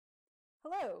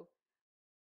Hello!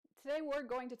 Today we're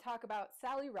going to talk about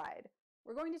Sally Ride.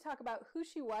 We're going to talk about who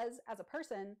she was as a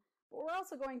person, but we're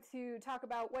also going to talk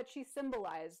about what she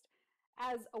symbolized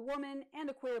as a woman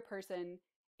and a queer person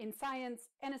in science,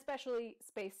 and especially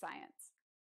space science.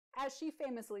 As she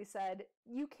famously said,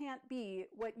 "You can't be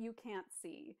what you can't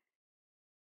see."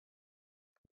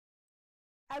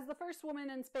 As the first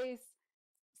woman in space,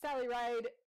 Sally Ride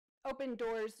opened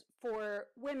doors for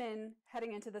women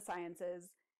heading into the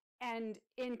sciences. And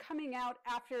in coming out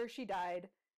after she died,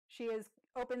 she has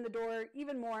opened the door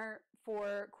even more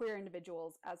for queer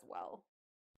individuals as well.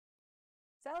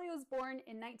 Sally was born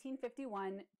in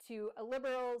 1951 to a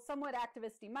liberal, somewhat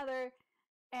activist-y mother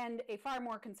and a far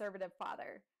more conservative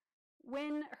father.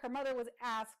 When her mother was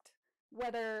asked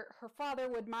whether her father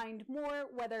would mind more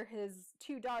whether his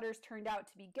two daughters turned out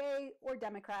to be gay or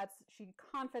Democrats, she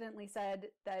confidently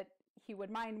said that he would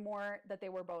mind more that they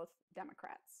were both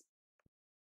Democrats.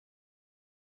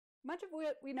 Much of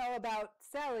what we know about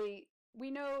Sally, we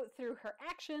know through her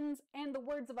actions and the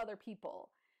words of other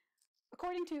people.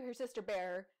 According to her sister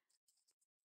Bear,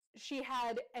 she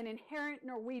had an inherent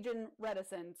Norwegian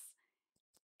reticence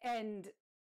and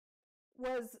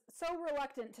was so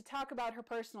reluctant to talk about her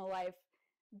personal life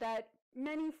that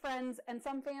many friends and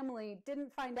some family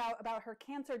didn't find out about her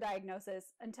cancer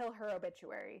diagnosis until her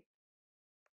obituary.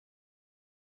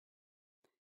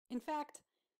 In fact,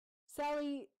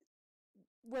 Sally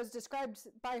was described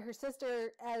by her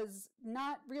sister as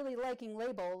not really liking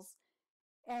labels,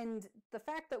 and the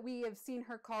fact that we have seen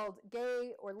her called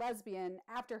gay or lesbian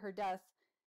after her death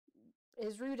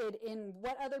is rooted in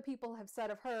what other people have said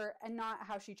of her and not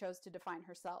how she chose to define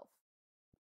herself.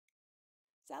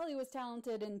 Sally was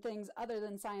talented in things other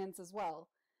than science as well.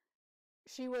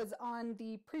 She was on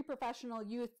the pre-professional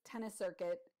youth tennis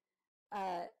circuit,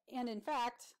 and in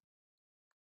fact,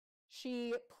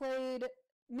 she played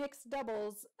mixed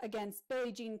doubles against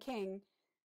Billie Jean King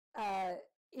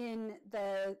in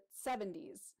the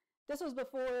 70s. This was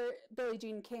before Billie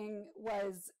Jean King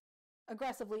was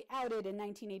aggressively outed in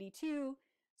 1982,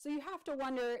 so you have to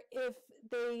wonder if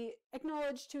they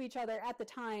acknowledged to each other at the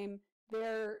time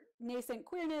their nascent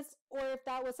queerness, or if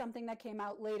that was something that came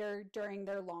out later during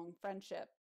their long friendship.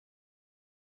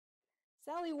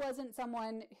 Sally wasn't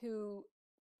someone who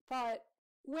thought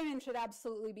women should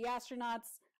absolutely be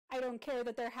astronauts. I don't care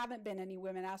that there haven't been any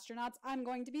women astronauts. I'm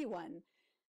going to be one.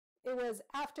 It was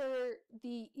after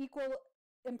the Equal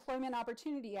Employment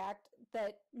Opportunity Act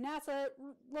that NASA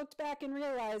looked back and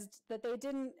realized that they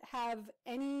didn't have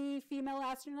any female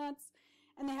astronauts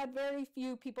and they had very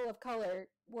few people of color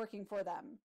working for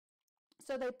them.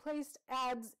 So they placed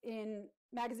ads in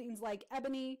magazines like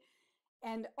Ebony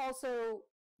and also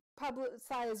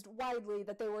publicized widely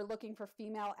that they were looking for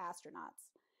female astronauts.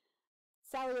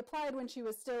 Sally applied when she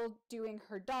was still doing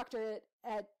her doctorate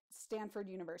at Stanford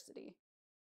University.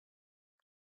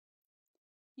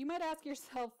 You might ask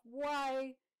yourself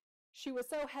why she was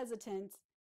so hesitant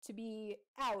to be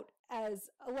out as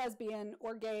a lesbian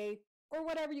or gay or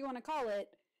whatever you want to call it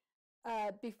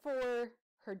before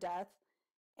her death.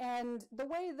 And the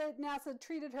way that NASA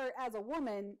treated her as a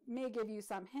woman may give you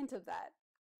some hint of that.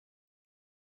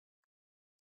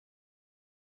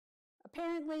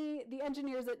 Apparently, the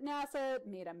engineers at NASA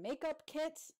made a makeup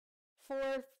kit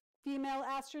for female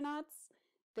astronauts.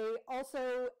 They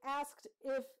also asked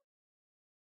if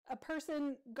a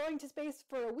person going to space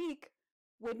for a week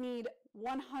would need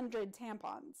 100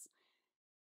 tampons.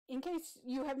 In case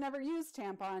you have never used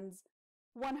tampons,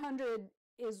 100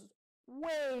 is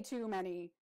way too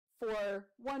many for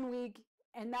 1 week,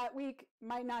 and that week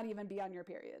might not even be on your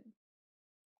period.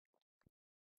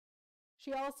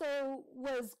 She also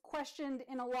was questioned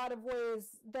in a lot of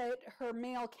ways that her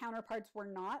male counterparts were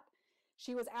not.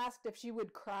 She was asked if she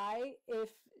would cry if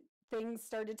things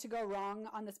started to go wrong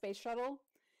on the space shuttle.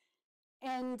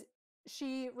 And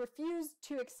she refused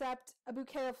to accept a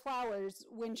bouquet of flowers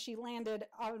when she landed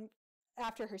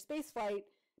after her space flight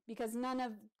because none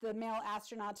of the male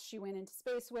astronauts she went into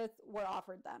space with were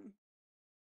offered them.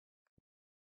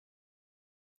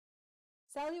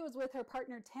 Sally was with her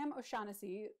partner Tam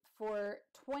O'Shaughnessy for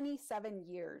 27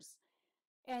 years.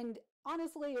 And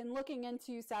honestly, in looking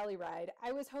into Sally Ride,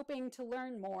 I was hoping to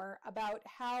learn more about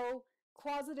how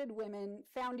closeted women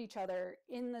found each other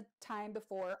in the time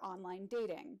before online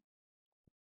dating.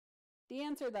 The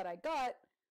answer that I got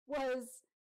was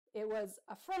it was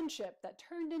a friendship that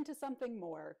turned into something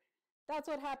more. That's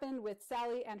what happened with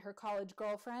Sally and her college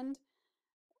girlfriend.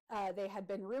 They had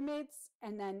been roommates,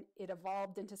 and then it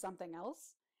evolved into something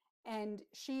else. And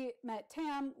she met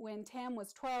Tam when Tam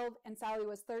was 12 and Sally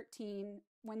was 13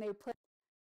 when they played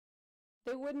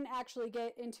they wouldn't actually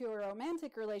get into a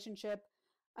romantic relationship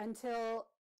until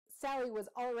Sally was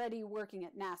already working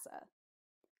at NASA.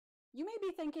 You may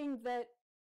be thinking that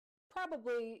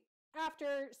probably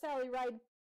after Sally Ride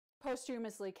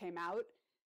posthumously came out,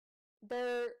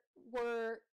 there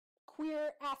were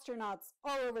queer astronauts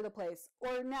all over the place,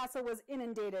 or NASA was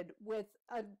inundated with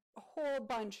a whole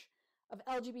bunch of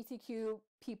LGBTQ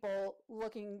people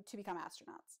looking to become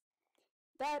astronauts.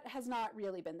 That has not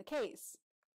really been the case.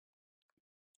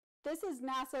 This is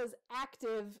NASA's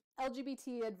active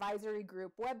LGBT advisory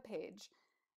group webpage.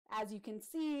 As you can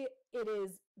see, it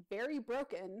is very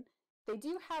broken. They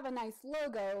do have a nice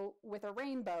logo with a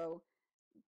rainbow,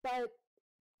 but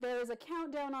there's a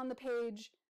countdown on the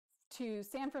page to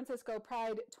San Francisco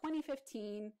Pride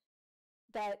 2015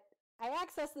 that I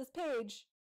accessed this page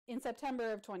in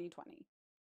September of 2020.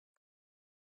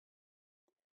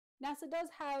 NASA does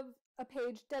have a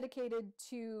page dedicated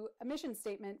to a mission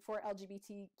statement for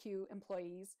LGBTQ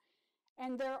employees,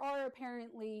 and there are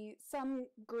apparently some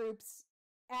groups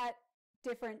at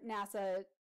different NASA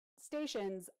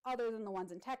stations other than the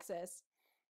ones in Texas.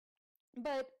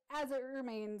 But as it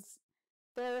remains,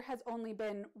 there has only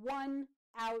been one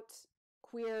out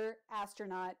queer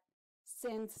astronaut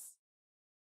since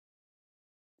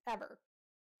ever.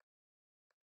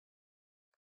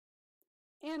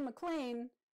 Anne McClain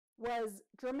was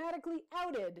dramatically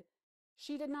outed.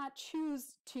 She did not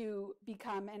choose to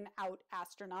become an out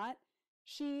astronaut.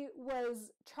 She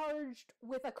was charged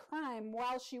with a crime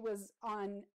while she was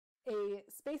on a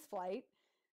space flight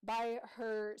by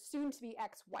her soon-to-be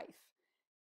ex-wife.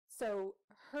 So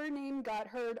her name got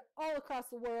heard all across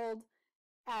the world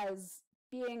as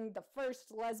being the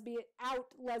first out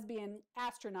lesbian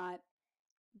astronaut,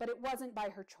 but it wasn't by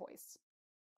her choice.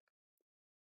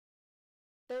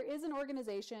 There is an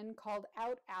organization called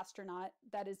Out Astronaut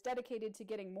that is dedicated to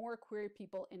getting more queer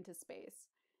people into space.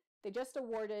 They just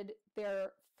awarded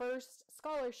their first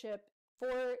scholarship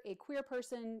for a queer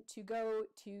person to go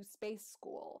to space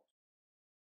school.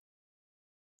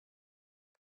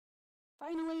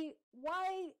 Finally,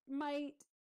 why might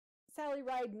Sally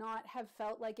Ride not have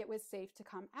felt like it was safe to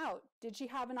come out? Did she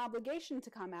have an obligation to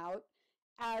come out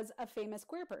as a famous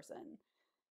queer person?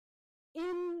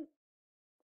 In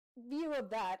view of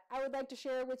that, I would like to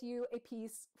share with you a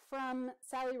piece from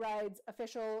Sally Ride's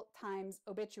official Times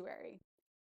obituary.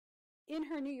 In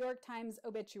her New York Times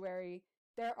obituary,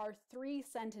 there are 3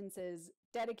 sentences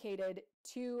dedicated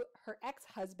to her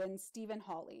ex-husband, Stephen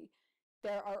Hawley.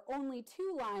 There are only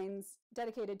 2 lines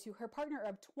dedicated to her partner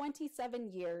of 27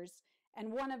 years,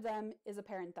 and one of them is a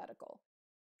parenthetical.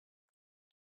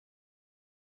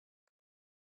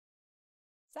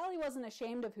 Sally wasn't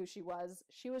ashamed of who she was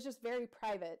just very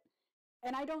private.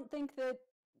 And I don't think that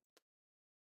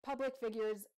public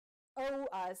figures owe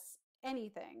us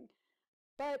anything.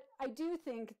 But I do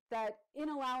think that in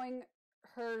allowing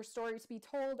her story to be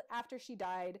told after she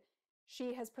died,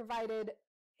 she has provided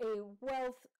a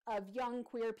wealth of young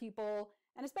queer people,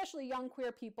 and especially young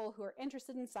queer people who are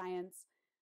interested in science,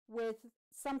 with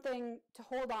something to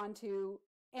hold on to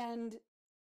and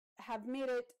have made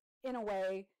it in a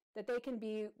way that they can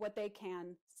be what they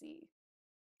can see.